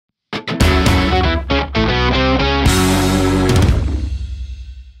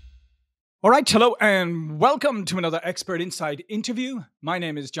All right, hello and welcome to another Expert Inside interview. My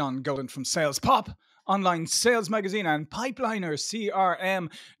name is John Golden from SalesPOP, online sales magazine and Pipeliner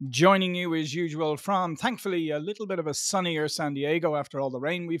CRM, joining you as usual from, thankfully, a little bit of a sunnier San Diego after all the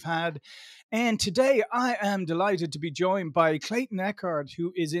rain we've had. And today I am delighted to be joined by Clayton Echard,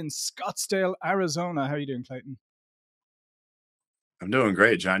 who is in Scottsdale, Arizona. How are you doing, Clayton? I'm doing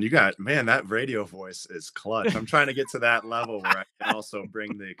great, John. Man, that radio voice is clutch. I'm trying to get to that level where I can also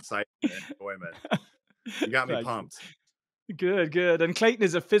bring the excitement and enjoyment. You got me Thank you. pumped. Good, good. And Clayton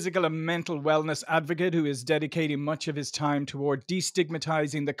is a physical and mental wellness advocate who is dedicating much of his time toward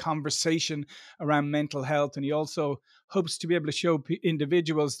destigmatizing the conversation around mental health. And he also hopes to be able to show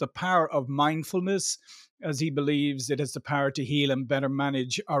individuals the power of mindfulness, as he believes it has the power to heal and better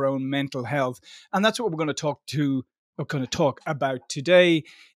manage our own mental health. And that's what we're going to talk about today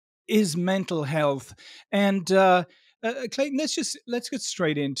is mental health. And Clayton, let's get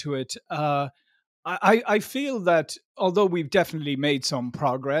straight into it. I feel that although we've definitely made some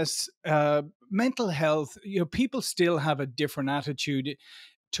progress, mental health, people still have a different attitude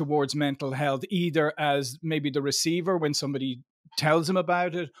towards mental health, either as maybe the receiver when somebody tells them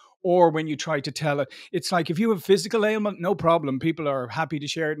about it, or when you try to tell it. It's like if you have a physical ailment, no problem. People are happy to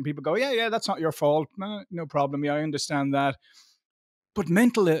share it, and people go, yeah, that's not your fault. No problem. Yeah, I understand that. But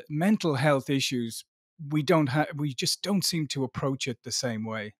mental health issues, we just don't seem to approach it the same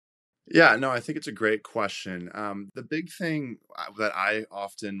way. Yeah, no, I think it's a great question. The big thing that I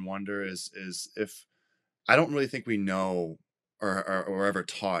often wonder is if I don't really think we know or ever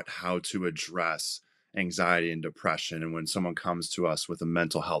taught how to address anxiety and depression, and when someone comes to us with a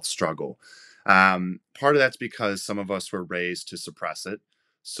mental health struggle. Part of that's because some of us were raised to suppress it.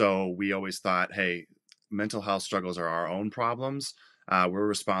 So we always thought, hey, mental health struggles are our own problems. We're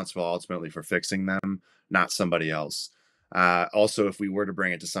responsible ultimately for fixing them, not somebody else. Also, if we were to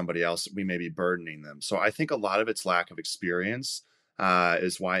bring it to somebody else, we may be burdening them. So I think a lot of it's lack of experience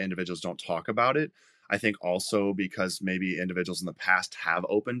is why individuals don't talk about it. I think also because maybe individuals in the past have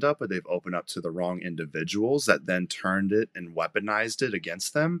opened up, but they've opened up to the wrong individuals that then turned it and weaponized it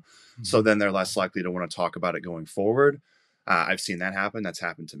against them. So Mhm. then they're less likely to want to talk about it going forward. I've seen that happen. That's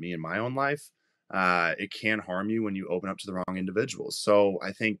happened to me in my own life. It can harm you when you open up to the wrong individuals. So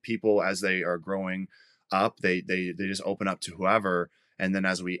I think people, as they are growing up, they just open up to whoever, and then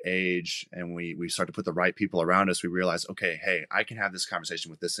as we age and we start to put the right people around us, we realize, okay, hey, I can have this conversation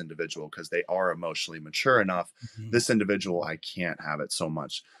with this individual because they are emotionally mature enough. Mhm. This individual, I can't have it so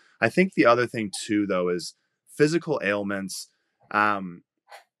much. I think the other thing too, though, is physical ailments. Um,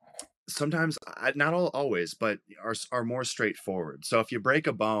 Sometimes, not always, but are more straightforward. So if you break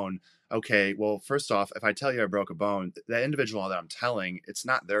a bone, okay, well, first off, if I tell you I broke a bone, the individual that I'm telling, it's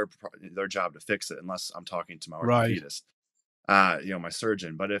not their job to fix it unless I'm talking to my Right. orthopedist, my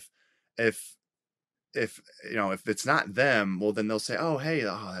surgeon. But if if if it's not them, well, then they'll say, oh, hey,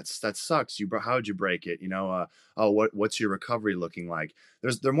 that sucks, how'd you break it, oh, what's your recovery looking like?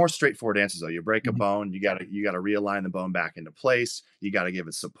 They're more straightforward answers, though. You break a Mhm. bone, you gotta realign the bone back into place, you gotta give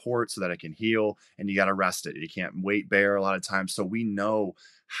it support so that it can heal, and you gotta rest it. You can't weight bear a lot of times, so we know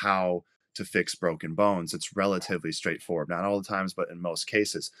how to fix broken bones. It's relatively straightforward, not all the times, but in most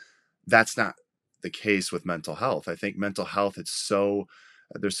cases. That's not the case with mental health. I think mental health, it's so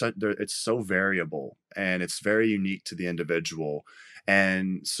variable, and it's very unique to the individual.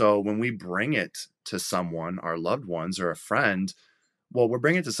 And so when we bring it to someone, our loved ones or a friend, well, we're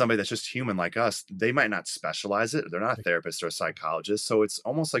bringing it to somebody that's just human like us. They might not specialize it. They're not a therapist or a psychologist. So it's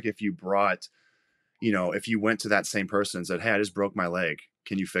almost like if you went to that same person and said, hey, I just broke my leg.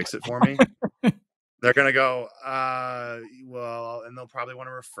 Can you fix it for me? They're gonna go, well, and they'll probably want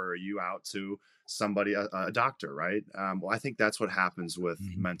to refer you out to somebody, a doctor, right? Well, I think that's what happens with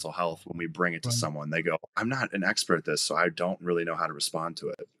Mhm. mental health when we bring it to Right. someone. They go, I'm not an expert at this, so I don't really know how to respond to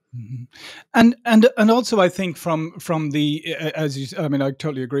it. Mhm. And also I think from the as you I mean I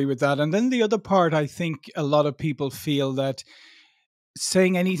totally agree with that. And then the other part, I think a lot of people feel that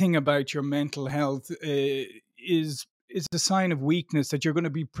saying anything about your mental health is a sign of weakness, that you're going to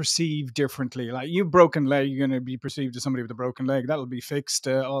be perceived differently. Like, you've broken leg, you're going to be perceived as somebody with a broken leg. That'll be fixed.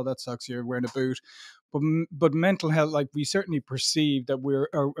 Oh, that sucks. You're wearing a boot. But mental health, like, we certainly perceive that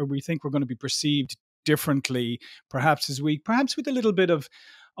or we think we're going to be perceived differently, perhaps as weak, perhaps with a little bit of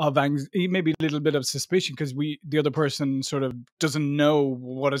maybe a little bit of suspicion, because the other person sort of doesn't know,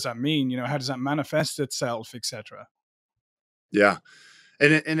 what does that mean? How does that manifest itself, etc. Yeah.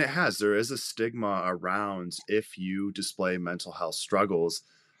 And it has, there is a stigma around, if you display mental health struggles,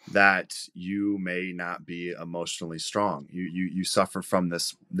 that you may not be emotionally strong. You suffer from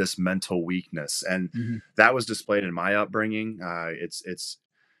this mental weakness, and Hmm. that was displayed in my upbringing. It's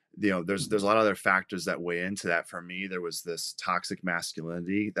there's a lot of other factors that weigh into that. For me, there was this toxic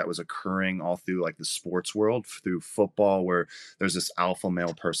masculinity that was occurring all through like the sports world, through football, where there's this alpha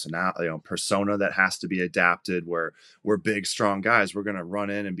male persona that has to be adapted, where we're big strong guys, we're going to run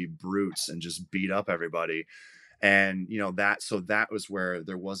in and be brutes and just beat up everybody. And that was where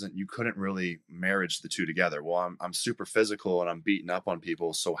there wasn't you couldn't really marriage the two together. Well, I'm super physical and I'm beating up on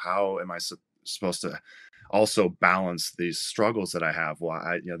people, so how am I supposed to also balance these struggles that I have? Well,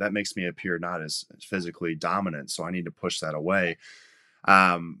 that makes me appear not as physically dominant, so I need to push that away.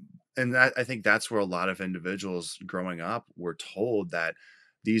 And that, I think that's where a lot of individuals growing up were told that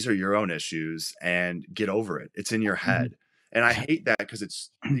these are your own issues and get over it. It's in your Mhm. head. And I hate that,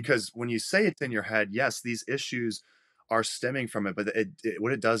 because when you say it's in your head, yes, these issues are stemming from it, but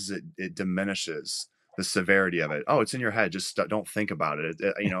what it does is it diminishes the severity of it. Oh, it's in your head. Just don't think about it.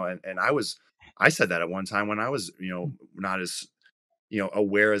 And I said that at one time when I was, not as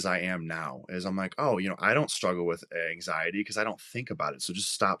aware as I am now. As I'm like, oh, I don't struggle with anxiety because I don't think about it. So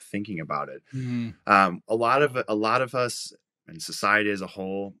just stop thinking about it. Mhm. A lot of us in society as a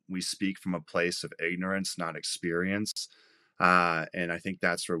whole, we speak from a place of ignorance, not experience. And I think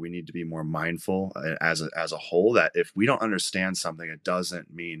that's where we need to be more mindful, as a whole, that if we don't understand something, it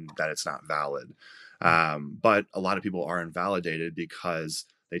doesn't mean that it's not valid. But a lot of people are invalidated because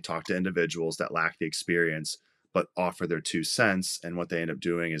they talk to individuals that lack the experience but offer their 2 cents, and what they end up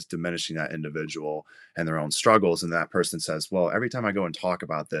doing is diminishing that individual and their own struggles. And that person says, well, every time I go and talk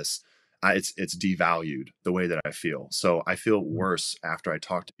about this, it's devalued the way that I feel. So I feel worse after I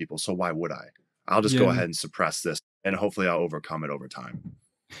talk to people. So why would I? I'll just go Yeah. ahead and suppress this, and hopefully I'll overcome it over time.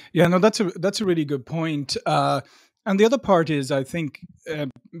 Yeah, no, that's a really good point. And the other part is, I think,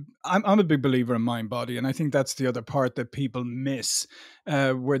 I'm a big believer in mind body, and I think that's the other part that people miss,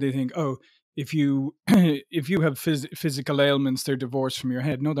 where they think, oh, if you if you have physical ailments, they're divorced from your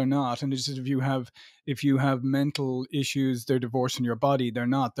head. No, they're not. And it's just if you have mental issues, they're divorced from your body. They're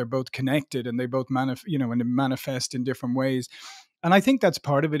not. They're both connected, and they both and they manifest in different ways. And I think that's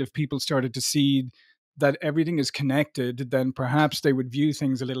part of it. If people started to see that everything is connected, then perhaps they would view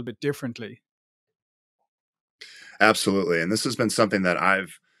things a little bit differently. Absolutely. And this has been something that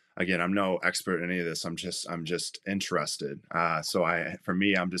again, I'm no expert in any of this. I'm just interested. For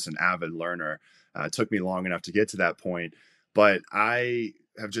me, I'm just an avid learner. It took me long enough to get to that point, but I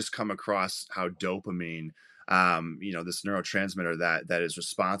have just come across how dopamine, this neurotransmitter that is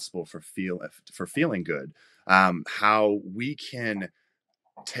responsible for feeling good, how we can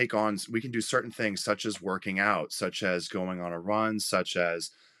do certain things, such as working out, such as going on a run, such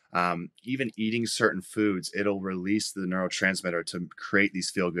as even eating certain foods. It'll release the neurotransmitter to create these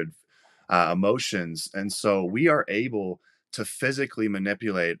feel good emotions. And so we are able to physically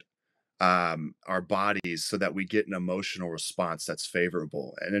manipulate our bodies so that we get an emotional response that's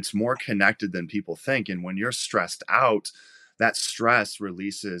favorable. And it's more connected than people think. And when you're stressed out, that stress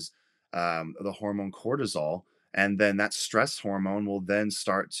releases the hormone cortisol. And then that stress hormone will then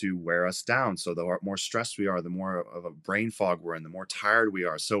start to wear us down. So the more stressed we are, the more of a brain fog we're in, the more tired we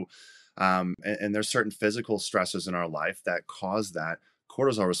are. So, and there's certain physical stresses in our life that cause that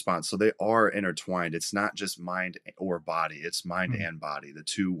cortisol response. So they are intertwined. It's not just mind or body, it's mind Mhm. and body. The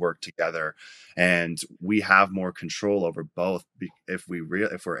two work together, and we have more control over both if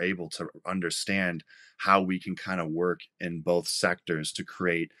we're able to understand how we can kind of work in both sectors to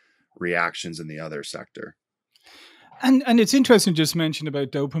create reactions in the other sector. And it's interesting just mention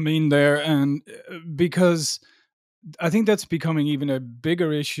about dopamine there, and because I think that's becoming even a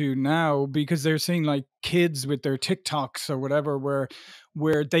bigger issue now because they're seeing like kids with their TikToks or whatever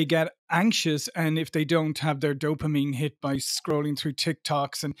where they get anxious, and if they don't have their dopamine hit by scrolling through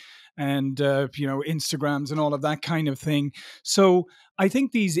TikToks and Instagrams and all of that kind of thing. So I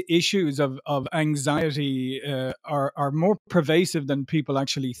think these issues of anxiety are more pervasive than people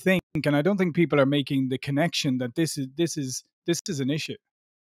actually think, and I don't think people are making the connection that this is an issue.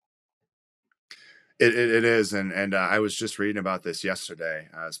 It is, and I was just reading about this yesterday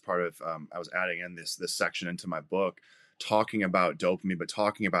as part of I was adding in this section into my book, talking about dopamine, but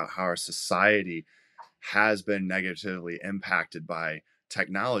talking about how our society has been negatively impacted by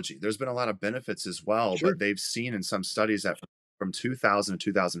technology. There's been a lot of benefits as well, Sure. but they've seen in some studies that from 2000 to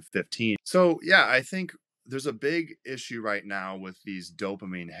 2015. So, yeah, I think there's a big issue right now with these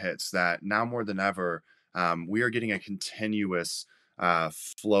dopamine hits that now more than ever, we are getting a continuous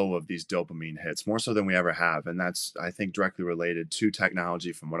flow of these dopamine hits, more so than we ever have. And that's, I think, directly related to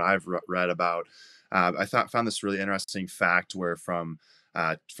technology from what I've read about. Found this really interesting fact where from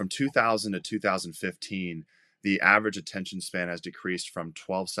 2000 to 2015, the average attention span has decreased from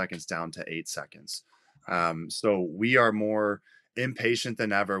 12 seconds down to 8 seconds. So we are more impatient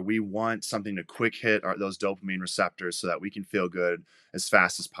than ever. We want something to quick hit those dopamine receptors so that we can feel good as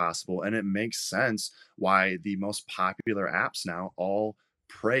fast as possible. And it makes sense why the most popular apps now all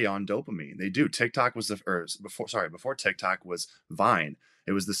prey on dopamine. They do. TikTok was before TikTok was Vine.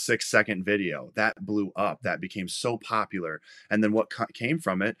 It was the 6 second video that blew up, that became so popular. And then what came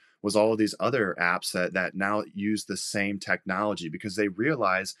from it was all of these other apps that now use the same technology, because they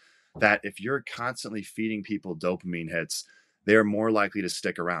realize that if you're constantly feeding people dopamine hits, they're more likely to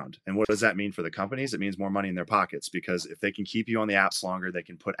stick around. And what does that mean for the companies? It means more money in their pockets, because if they can keep you on the apps longer, they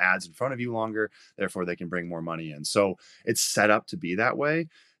can put ads in front of you longer, therefore they can bring more money in. So it's set up to be that way.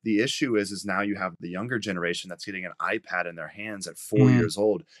 The issue is now you have the younger generation that's getting an iPad in their hands at 4 years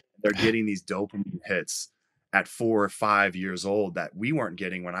old. They're getting these dopamine hits at 4 or 5 years old that we weren't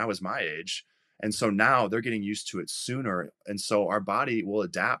getting when I was my age. And so now they're getting used to it sooner. And so our body will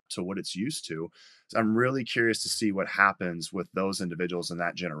adapt to what it's used to. So I'm really curious to see what happens with those individuals in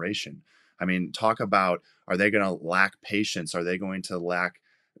that generation. I mean, talk about, are they going to lack patience? Are they going to lack,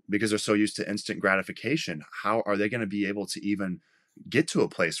 because they're so used to instant gratification? How are they going to be able to even get to a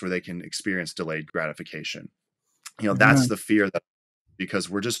place where they can experience delayed gratification? Yeah. That's the fear, that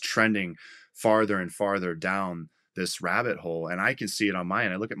because we're just trending farther and farther down this rabbit hole. And I can see it on my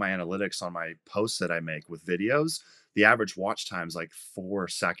end. I look at my analytics on my posts that I make with videos. The average watch time is like 4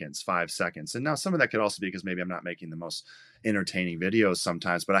 seconds, 5 seconds. And now some of that could also be because maybe I'm not making the most entertaining videos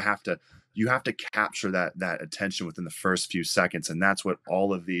sometimes, but you have to capture that attention within the first few seconds. And that's what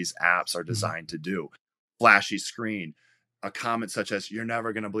all of these apps are Mhm. designed to do. Flashy screen, a comment such as, "You're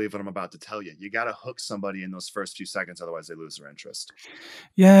never going to believe what I'm about to tell you." You got to hook somebody in those first few seconds, otherwise they lose their interest.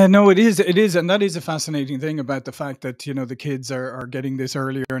 Yeah, no, it is, and that is a fascinating thing about the fact that the kids are getting this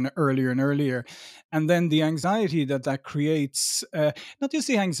earlier and earlier and earlier, and then the anxiety that creates. Not just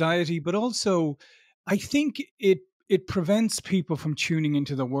the anxiety, but also, I think it prevents people from tuning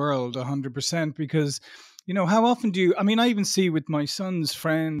into the world 100%, because how often do you? I mean, I even see with my son's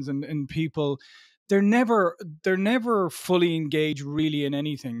friends and people. They're never fully engaged really in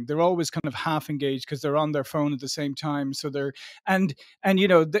anything. They're always kind of half engaged because they're on their phone at the same time. So they're and and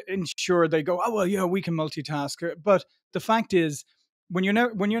sure, they go, oh well, yeah, we can multitask, but the fact is, when you're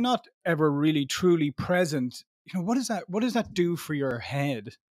not ever really truly present, what does that do for your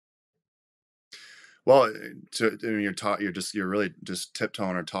head? Well, you're really just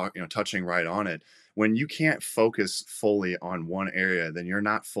tiptoeing or touching right on it. When you can't focus fully on one area, then you're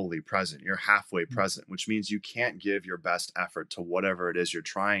not fully present. You're halfway present, which means you can't give your best effort to whatever it is you're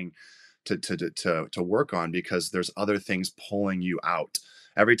trying to work on, because there's other things pulling you out.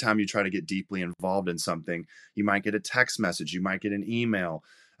 Every time you try to get deeply involved in something, you might get a text message, you might get an email,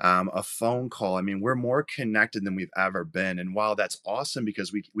 a phone call. I mean, we're more connected than we've ever been. And while that's awesome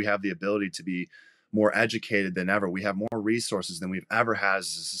because we have the ability to be more educated than ever, we have more resources than we've ever had as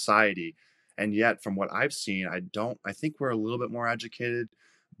a society. And yet, from what I've seen, I think we're a little bit more educated,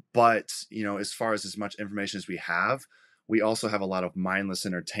 but as far as much information as we have, we also have a lot of mindless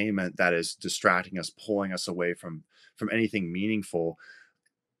entertainment that is distracting us, pulling us away from anything meaningful.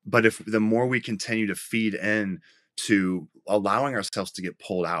 But if the more we continue to feed in to allowing ourselves to get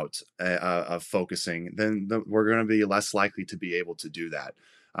pulled out of focusing, then we're going to be less likely to be able to do that.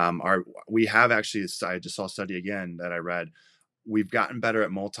 We have actually, I just saw a study again that I read, we've gotten better at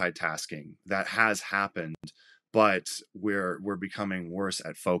multitasking. That has happened, but we're becoming worse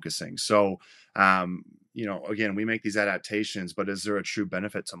at focusing. So, again, we make these adaptations, but is there a true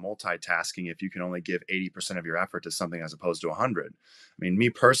benefit to multitasking if you can only give 80% of your effort to something as opposed to 100? I mean,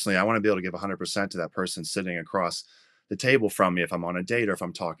 me personally, I want to be able to give 100% to that person sitting across the table from me if I'm on a date or if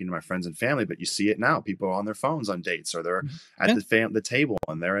I'm talking to my friends and family. But you see it now. People are on their phones on dates, or they're Mhm. at Yeah. the table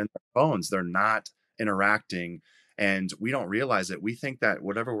and they're in their phones. They're not interacting, and we don't realize it. We think that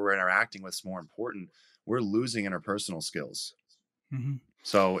whatever we're interacting with is more important. We're losing interpersonal skills. Mhm.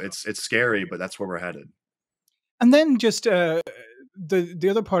 So it's scary, but that's where we're headed. And then just the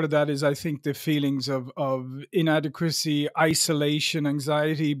other part of that is, I think, the feelings of inadequacy, isolation,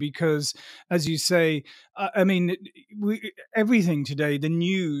 anxiety, because as you say, I mean, everything today, the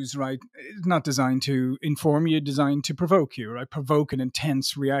news, right, is not designed to inform you, designed to provoke you, right, provoke an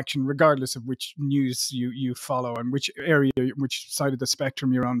intense reaction, regardless of which news you follow and which area, which side of the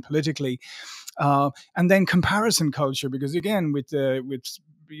spectrum you're on politically. And then comparison culture, because again, with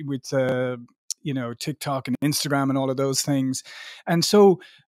TikTok and Instagram and all of those things, and so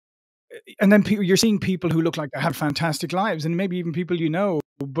and then you're seeing people who look like they have fantastic lives, and maybe even people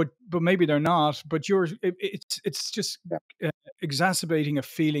but maybe they're not. But it's just uh, exacerbating a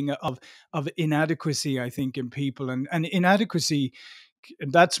feeling of inadequacy, I think, in people, and inadequacy.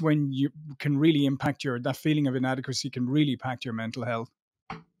 that's when you can really impact that feeling of inadequacy can really impact your mental health.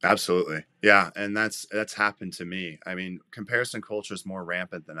 Absolutely. Yeah. And that's happened to me. I mean, comparison culture is more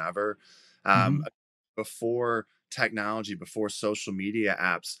rampant than ever. Um, Mm-hmm. before technology, before social media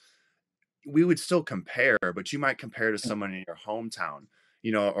apps, we would still compare, but you might compare to someone in your hometown,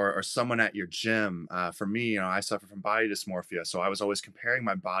 or someone at your gym. For me, I suffer from body dysmorphia, so I was always comparing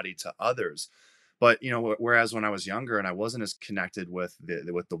my body to others. But whereas when I was younger and I wasn't as connected with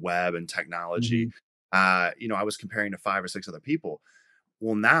the web and technology, Mm-hmm. I was comparing to 5 or 6 other people.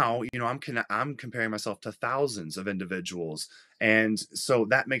 Well, now, I'm comparing myself to thousands of individuals, and so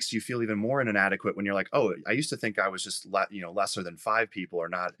that makes you feel even more inadequate when you're like, oh, I used to think I was just lesser than 5 people, or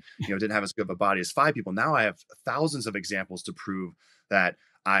not, didn't have as good of a body as 5 people. Now I have thousands of examples to prove that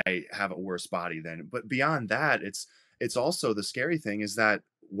I have a worse body than. But beyond that, it's also, the scary thing is that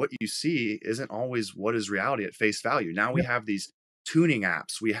what you see isn't always what is reality at face value. Now we Yep. have these tuning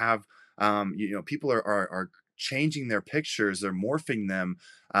apps. We have people are changing their pictures, they're morphing them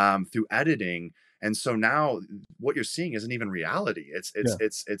through editing, and so now what you're seeing isn't even reality. Yeah.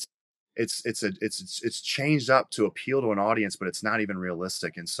 It's changed up to appeal to an audience, but it's not even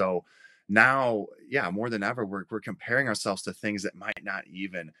realistic. And so now, yeah, more than ever, we're comparing ourselves to things that might not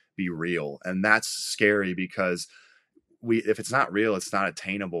even be real, and that's scary because if it's not real, it's not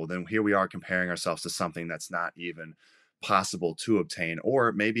attainable, then here we are comparing ourselves to something that's not even possible to obtain,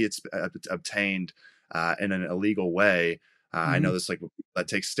 or maybe it's obtained in an illegal way. I Mm-hmm. know this, like, with people that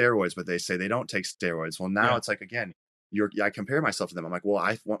take steroids, but they say they don't take steroids. Well, now Yeah. it's like, again, I compare myself to them. I'm like,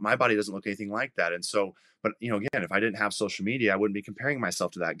 well, my body doesn't look anything like that. And so, but again, if I didn't have social media, I wouldn't be comparing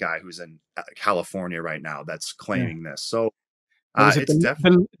myself to that guy who's in California right now that's Yeah. claiming this. So What was it? it's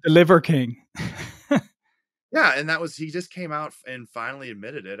definitely. The Liver King. Yeah, and he just came out and finally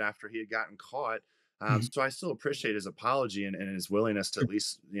admitted it after he had gotten caught. Mhm. So I still appreciate his apology and his willingness to at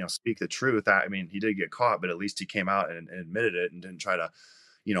least, speak the truth. I mean, he did get caught, but at least he came out and admitted it and didn't try to,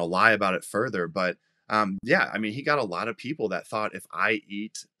 lie about it further. But yeah, I mean, he got a lot of people that thought if I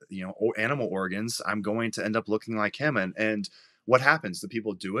eat, animal organs, I'm going to end up looking like him. And what happens? The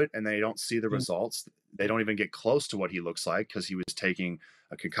people do it and they don't see the Yeah. results. They don't even get close to what he looks like because he was taking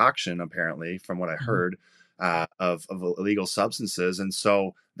a concoction, apparently, from what I Mhm. heard, of illegal substances. And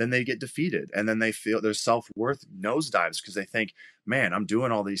so then they get defeated and then they feel their self-worth nosedives because they think, man, I'm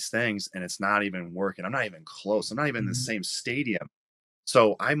doing all these things and it's not even working. I'm not even close. I'm not even in the Mhm. same stadium.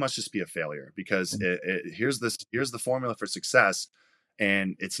 So I must just be a failure because Mhm. here's the formula for success,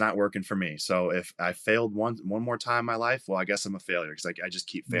 and it's not working for me. So if I failed one more time in my life, well, I guess I'm a failure because I just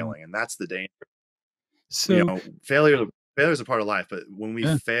keep Yeah. failing, and that's the danger. So, Failure is a part of life, but when we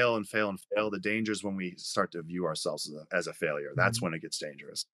yeah. fail and fail and fail, the danger is when we start to view ourselves as a failure. That's Mhm. when it gets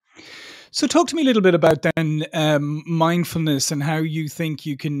dangerous. So talk to me a little bit about then mindfulness and how you think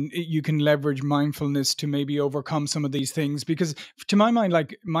you can leverage mindfulness to maybe overcome some of these things. Because to my mind,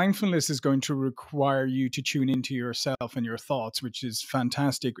 like mindfulness is going to require you to tune into yourself and your thoughts, which is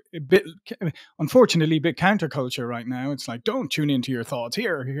fantastic. A bit, unfortunately, a bit counterculture right now. It's like, don't tune into your thoughts.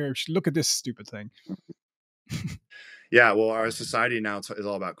 Here, look at this stupid thing. Yeah, well, our society now is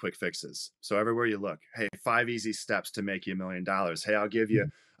all about quick fixes. So everywhere you look, hey, 5 easy steps to make you $1 million. Hey, I'll give you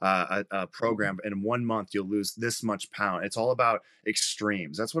a program in 1 month. You'll lose this much pound. It's all about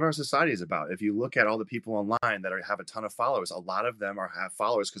extremes. That's what our society is about. If you look at all the people online that have a ton of followers, a lot of them have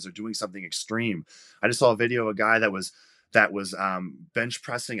followers because they're doing something extreme. I just saw a video of a guy that was bench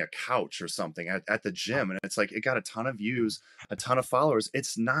pressing a couch or something at the gym, and it's like it got a ton of views, a ton of followers.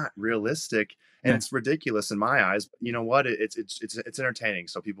 It's not realistic and Yeah. it's ridiculous in my eyes. But you know what? It's entertaining,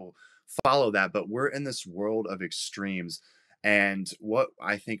 so people follow that. But we're in this world of extremes, and what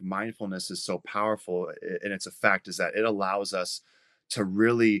I think mindfulness is so powerful in its effect is that it allows us to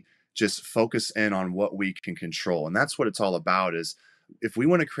really just focus in on what we can control, and that's what it's all about. Is if we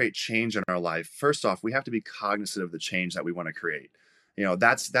want to create change in our life, first off, we have to be cognizant of the change that we want to create.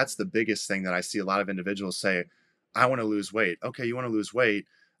 That's the biggest thing that I see a lot of individuals say. I want to lose weight. Okay, you want to lose weight.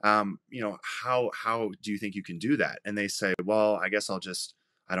 How do you think you can do that? And they say, well, I guess I'll just,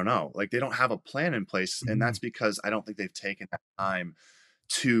 I don't know. Like they don't have a plan in place, and Mhm. that's because I don't think they've taken that time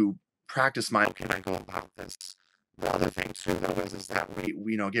to practice my. How can I go about this? The other thing too, though, is that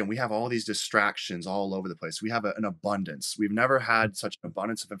we again, we have all these distractions all over the place. We have an abundance. We've never had such an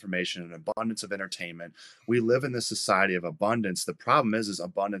abundance of information, an abundance of entertainment. We live in this society of abundance. The problem is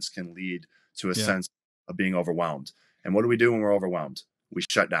abundance can lead to a Yeah. sense of being overwhelmed. And what do we do when we're overwhelmed? We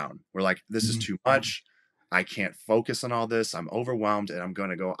shut down. We're like, this is Mhm. too much. I can't focus on all this. I'm overwhelmed, and I'm going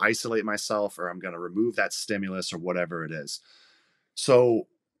to go isolate myself, or I'm going to remove that stimulus, or whatever it is. So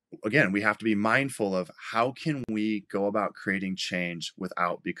again, we have to be mindful of how can we go about creating change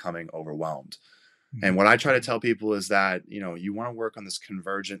without becoming overwhelmed. And Mhm. what I try to tell people is that, you want to work on this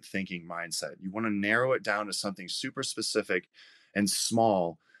convergent thinking mindset. You want to narrow it down to something super specific and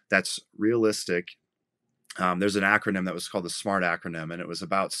small that's realistic. There's an acronym that was called the SMART acronym, and it was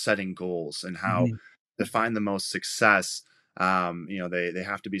about setting goals and how Mhm. to find the most success. They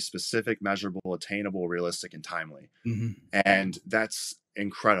have to be specific, measurable, attainable, realistic, and timely. Mhm. And that's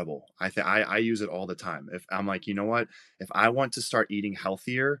incredible. I use it all the time. If I'm like, you know what, if I want to start eating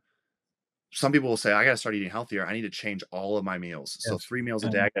healthier, some people will say, I got to start eating healthier. I need to change all of my meals. So Yes. 3 meals a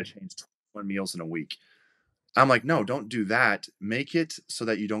day, Um, I got to change 21 meals in a week. I'm like, no, don't do that. Make it so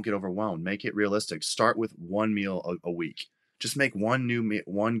that you don't get overwhelmed. Make it realistic. Start with one meal a week. Just make one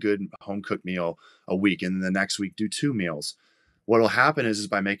good home cooked meal a week, and then the next week do 2 meals. What will happen is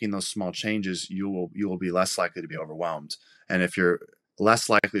by making those small changes, you will be less likely to be overwhelmed. And if you're less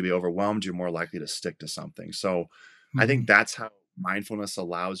likely to be overwhelmed, you're more likely to stick to something. So I think mhm. that's how mindfulness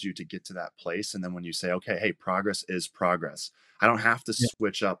allows you to get to that place. And then when you say, okay, hey, progress is progress. I don't have to Yeah.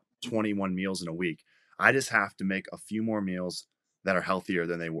 switch up 21 meals in a week. I just have to make a few more meals that are healthier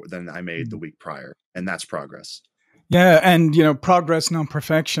than I made the Mhm. week prior, and that's progress. Yeah, and progress, not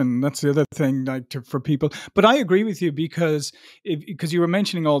perfection. That's the other thing, like for people. But I agree with you because you were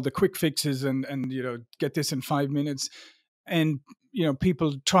mentioning all the quick fixes and get this in 5 minutes, and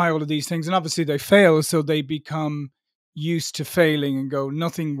people try all of these things, and obviously they fail, so they become used to failing and go,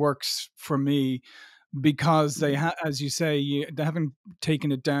 nothing works for me because Mhm. as you say, they haven't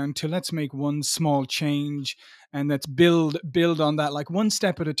taken it down to let's make one small change and let's build on that, like one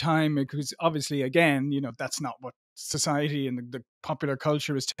step at a time. Because obviously, again, that's not what society and the popular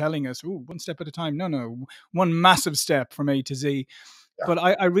culture is telling us. Ooh, one step at a time. No, no, one massive step from A to Z. Yeah. But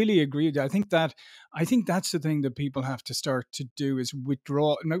I really agree with you. I think that's the thing that people have to start to do is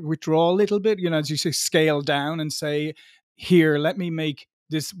withdraw a little bit, as you say, scale down and say, here, let me make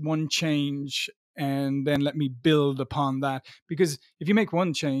this one change and then let me build upon that. Because if you make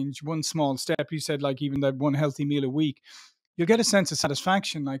one change, one small step, you said, like even that one healthy meal a week, you'll get a sense of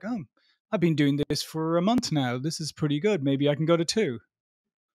satisfaction, like, oh, I've been doing this for a month now. This is pretty good. Maybe I can go to two.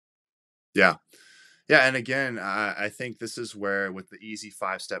 Yeah. Yeah, and again, I think this is where with the easy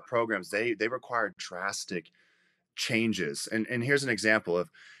 5-step programs, they require drastic changes. And here's an example of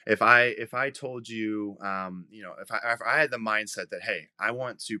if I told you, if I had the mindset that hey, I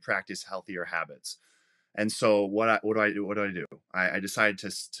want to practice healthier habits, and so what do I do? What do I do? I decided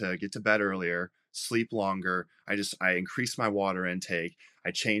to get to bed earlier, sleep longer. I increase my water intake.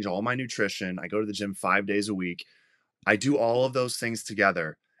 I change all my nutrition. I go to the gym 5 days a week. I do all of those things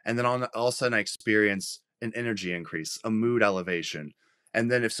together. And then all of a sudden I experience an energy increase, a mood elevation.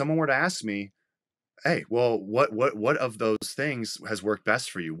 And then if someone were to ask me, hey, well, what of those things has worked best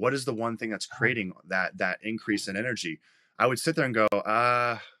for you? What is the one thing that's creating that increase in energy? I would sit there and go,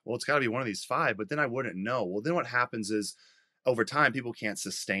 well, it's got to be one of these five, but then I wouldn't know. Well, then what happens is over time, people can't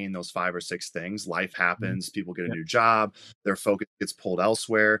sustain those 5 or 6 things. Life Mhm. happens, people get a Yeah. new job, their focus gets pulled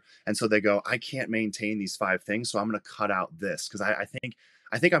elsewhere. And so they go, I can't maintain these 5 things, so I'm gonna cut out this. Cause I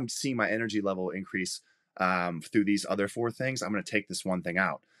think I'm seeing my energy level increase through these other 4 things. I'm gonna take this one thing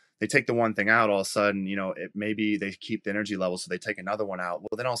out. They take the one thing out, all of a sudden, maybe they keep the energy level, so they take another one out.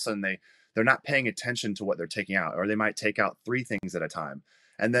 Well, then all of a sudden they're not paying attention to what they're taking out, or they might take out 3 things at a time.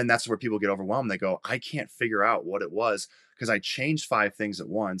 And then that's where people get overwhelmed. They go, I can't figure out what it was because I changed 5 things at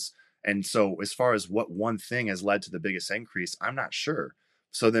once. And so, as far as what one thing has led to the biggest increase, I'm not sure.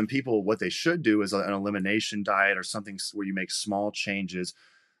 So then, people, what they should do is an elimination diet or something where you make small changes,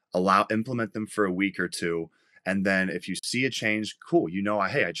 implement them for a week or two. And then, if you see a change, cool,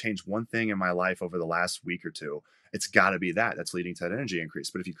 hey, I changed one thing in my life over the last week or two. It's got to be that's leading to that energy increase.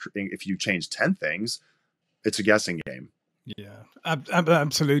 But if you change 10 things, it's a guessing game. Yeah,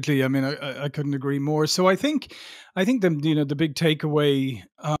 absolutely. I mean, I couldn't agree more. So I think the big takeaway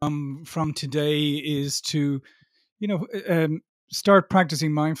from today is to you know start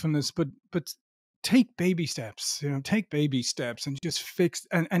practicing mindfulness, but take baby steps. Take baby steps and just fix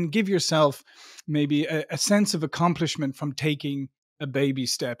and give yourself maybe a sense of accomplishment from taking a baby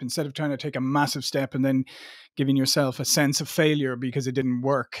step instead of trying to take a massive step and then giving yourself a sense of failure because it didn't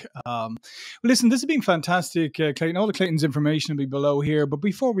work. Well, listen, this has been fantastic, Clayton. All of Clayton's information will be below here. But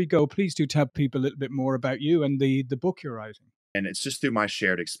before we go, please do tell people a little bit more about you and the book you're writing. And it's just through my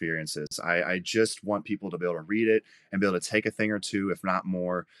shared experiences. I just want people to be able to read it and be able to take a thing or two, if not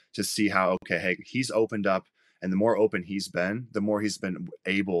more, to see how, okay, hey, he's opened up. And the more open he's been, the more he's been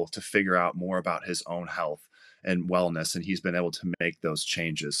able to figure out more about his own health and wellness. And he's been able to make those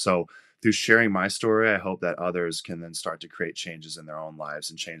changes. So through sharing my story, I hope that others can then start to create changes in their own lives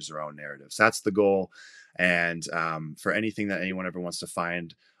and change their own narratives. That's the goal. And for anything that anyone ever wants to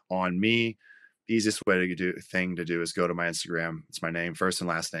find on me, easiest way to do is go to my Instagram. It's my name, first and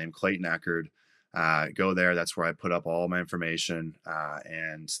last name, Clayton Echard. Go there. That's where I put up all my information,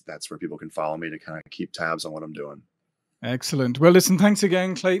 and that's where people can follow me to kind of keep tabs on what I'm doing. Excellent. Well, listen, thanks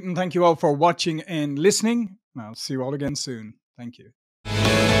again, Clayton. Thank you all for watching and listening. I'll see you all again soon. Thank you.